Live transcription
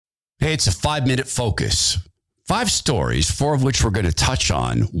Hey, it's a 5-minute focus. 5 stories, 4 of which we're going to touch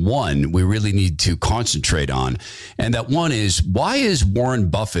on. One we really need to concentrate on. And that one is, why is Warren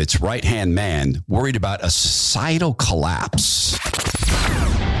Buffett's right-hand man worried about a societal collapse?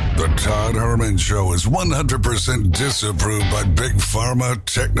 The Todd Herman Show is 100% disapproved by big pharma,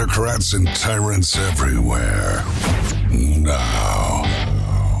 technocrats, and tyrants everywhere. Now,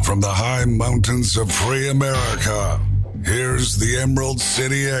 from the high mountains of free America, here's the Emerald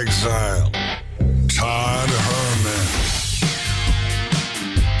City exile, Todd Herman.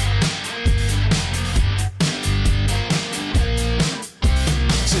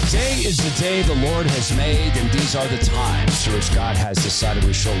 Today is the day the Lord has made, and these are the times through which God has decided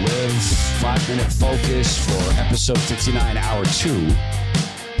we shall live. 5-minute focus for episode 59, hour 2.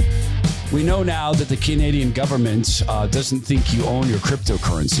 We know now that the Canadian government doesn't think you own your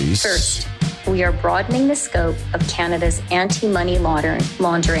cryptocurrencies. First, we are broadening the scope of Canada's anti-money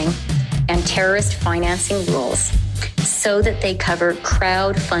laundering and terrorist financing rules so that they cover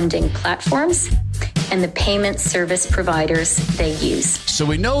crowdfunding platforms and the payment service providers they use. So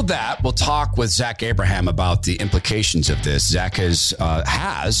we know that. We'll talk with Zach Abraham about the implications of this. Zach has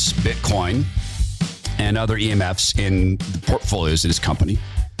Bitcoin and other EMFs in the portfolios of his company.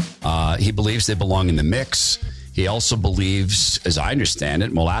 He believes they belong in the mix. He also believes, as I understand it,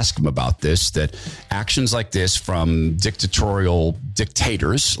 and we'll ask him about this, that actions like this from dictatorial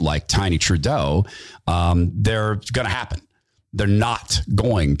dictators like Tiny Trudeau, they're going to happen. They're not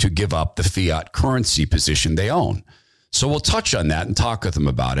going to give up the fiat currency position they own. So we'll touch on that and talk with him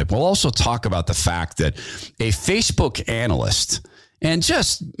about it. We'll also talk about the fact that a Facebook analyst, and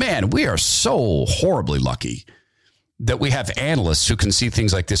just, man, we are so horribly lucky that we have analysts who can see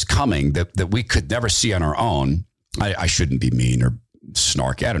things like this coming that we could never see on our own. I shouldn't be mean or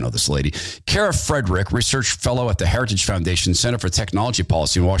snarky. I don't know this lady. Kara Frederick, research fellow at the Heritage Foundation Center for Technology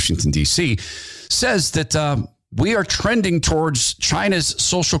Policy in Washington, D.C., says that we are trending towards China's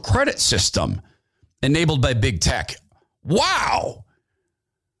social credit system enabled by big tech. Wow.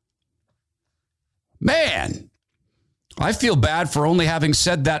 Man, I feel bad for only having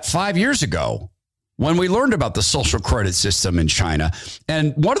said that 5 years ago when we learned about the social credit system in China.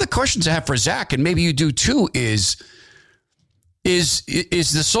 And one of the questions I have for Zach, and maybe you do too, is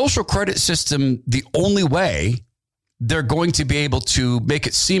the social credit system the only way they're going to be able to make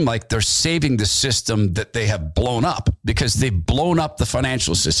it seem like they're saving the system that they have blown up? Because they've blown up the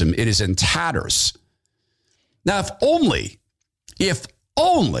financial system. It is in tatters. Now, if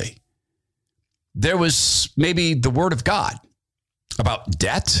only there was maybe the word of God about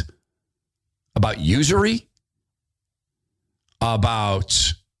debt, about usury,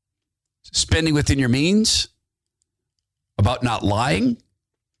 about spending within your means, about not lying,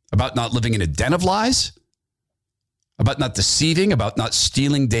 about not living in a den of lies, about not deceiving, about not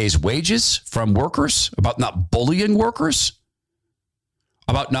stealing days' wages from workers, about not bullying workers,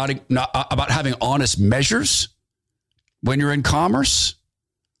 about about having honest measures when you're in commerce,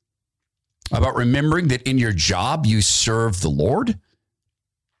 about remembering that in your job you serve the Lord.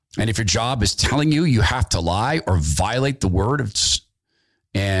 And if your job is telling you you have to lie or violate the word of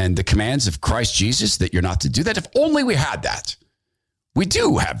and the commands of Christ Jesus, that you're not to do that. If only we had that. We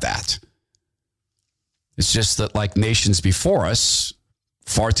do have that. It's just that, like nations before us,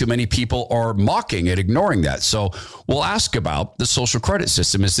 far too many people are mocking and ignoring that. So we'll ask about the social credit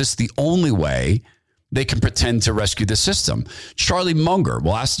system. Is this the only way they can pretend to rescue the system? Charlie Munger,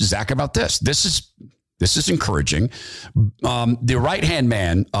 we'll ask Zach about this. This is encouraging. The right-hand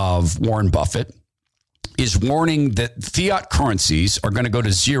man of Warren Buffett is warning that fiat currencies are going to go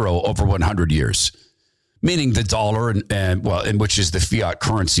to zero over 100 years, meaning the dollar, and which is the fiat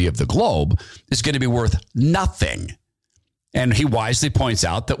currency of the globe, is going to be worth nothing. And he wisely points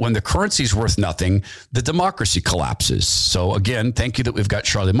out that when the currency is worth nothing, the democracy collapses. So again, thank you that we've got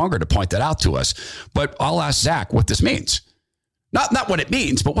Charlie Munger to point that out to us. But I'll ask Zach what this means. Not what it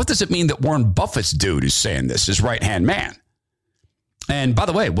means, but what does it mean that Warren Buffett's dude is saying this, his right-hand man? And by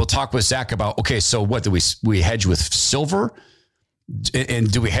the way, we'll talk with Zach about, okay, so what do we hedge with silver?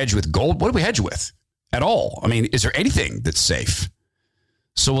 And do we hedge with gold? What do we hedge with at all? I mean, is there anything that's safe?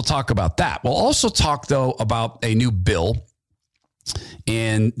 So we'll talk about that. We'll also talk, though, about a new bill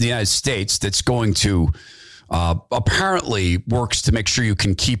in the United States that's going to apparently works to make sure you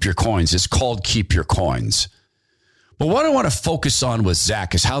can keep your coins. It's called Keep Your Coins. But what I want to focus on with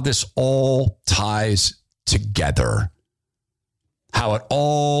Zach is how this all ties together. How it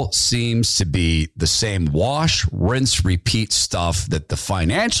all seems to be the same wash, rinse, repeat stuff, that the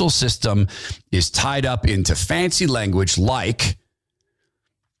financial system is tied up into fancy language like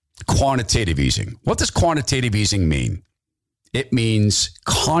quantitative easing. What does quantitative easing mean? It means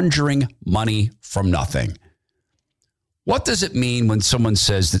conjuring money from nothing. What does it mean when someone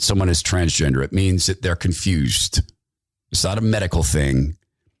says that someone is transgender? It means that they're confused. It's not a medical thing,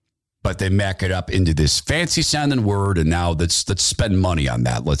 but they make it up into this fancy sounding word. And now let's spend money on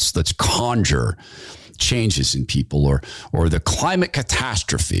that. Let's conjure changes in people or the climate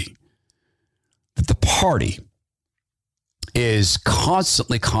catastrophe that the party is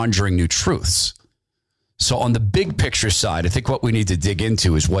constantly conjuring new truths. So on the big picture side, I think what we need to dig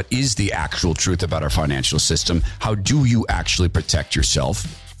into is what is the actual truth about our financial system? How do you actually protect yourself?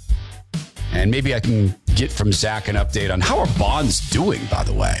 And maybe I can get from Zach an update on how are bonds doing, by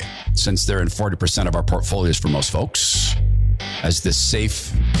the way, since they're in 40% of our portfolios for most folks, as this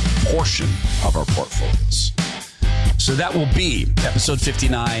safe portion of our portfolios. So that will be episode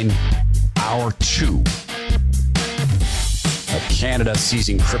 59, hour 2 of Canada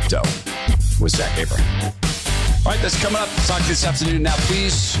Seizing Crypto with Zach Abraham. All right, that's coming up. Talk to you this afternoon. Now,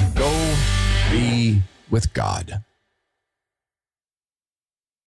 please go be with God.